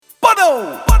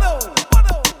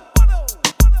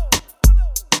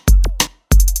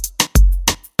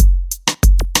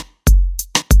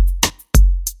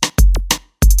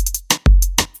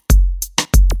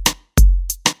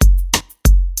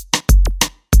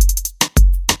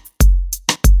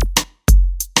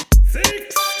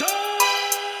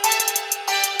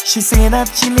She say that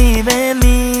she leaving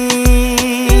me,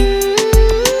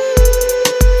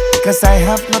 'cause I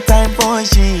have no time for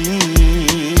she.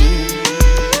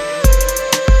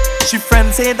 She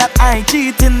friends say that I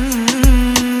cheating,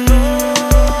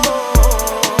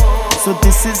 so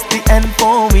this is the end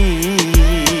for me.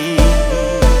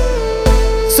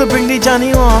 So bring the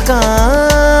Johnny Walker,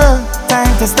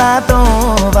 time to start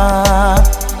over.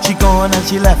 She gone and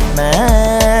she left me,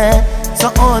 so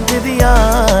on to the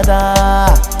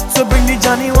other. So bring the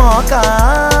Johnny Walker,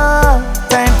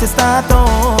 time to start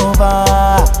over.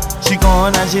 She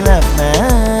gone and she left me,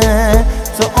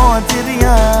 so on to the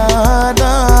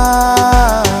other.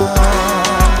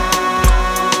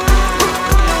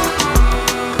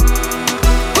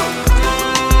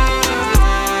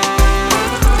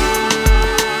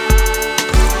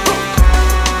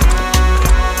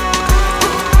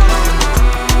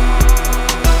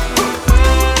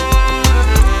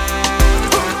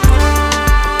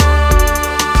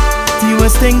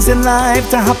 Worst things in life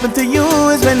to happen to you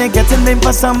is when you're getting blamed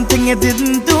for something you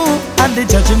didn't do, and they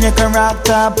judging your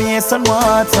character based on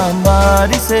what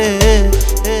somebody said.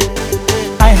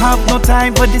 I have no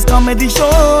time for this comedy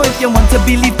show. If you want to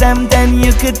believe them, then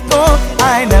you could go.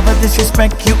 I never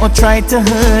disrespect you or try to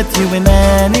hurt you in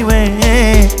any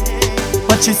way,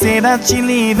 but she say that she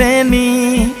leaving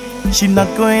me, she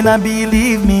not gonna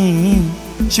believe me.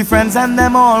 She friends and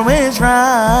them always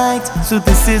right, so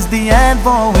this is the end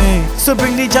for me. So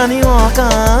bring the Johnny Walker,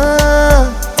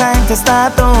 time to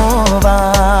start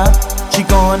over. She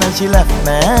gone and she left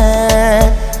me,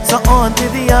 so on to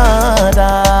the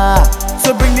other.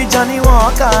 So bring the Johnny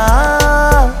Walker,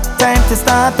 time to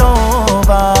start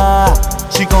over.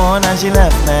 She gone and she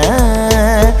left me,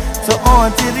 so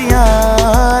on to the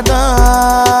other.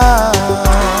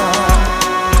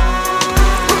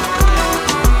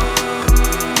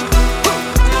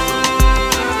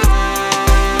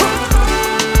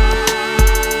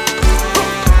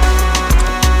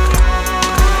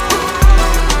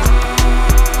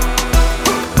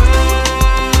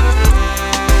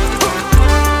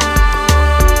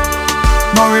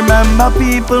 Remember,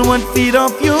 people won't feed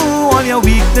off you all your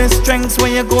weakness, strengths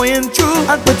when you're going through,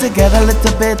 and put together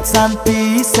little bits and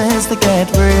pieces to get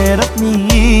rid of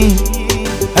me.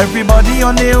 Everybody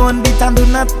on their own beat and do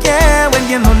not care when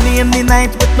you're lonely in the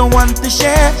night with no one to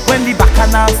share. When the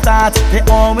bacchanal starts, they're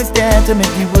always there to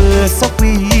make the worst of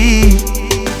we.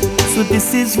 So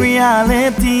this is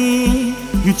reality,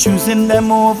 you choosing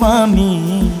them over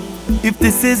me. If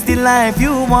this is the life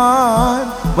you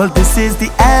want, well, this is the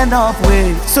end of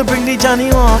way. So bring the Johnny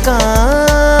Walker,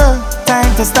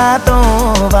 time to start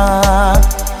over.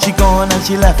 She gone and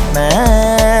she left me,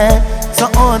 so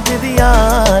on to the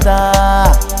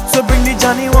other. So bring the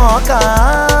Johnny Walker,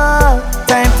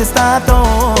 time to start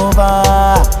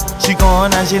over. She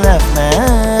gone and she left me,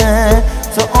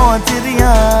 so on to the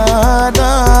other.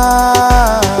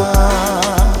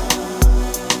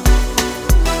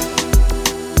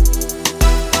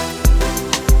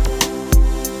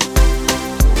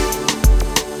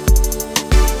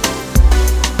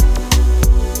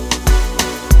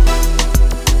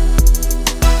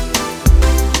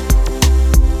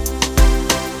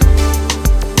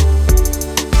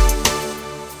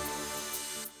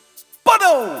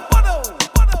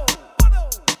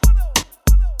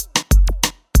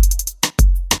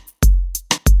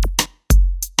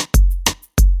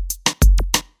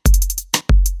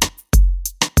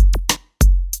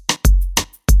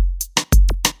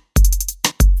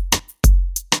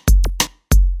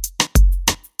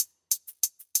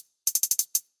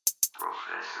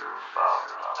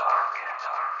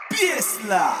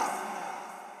 SixStar.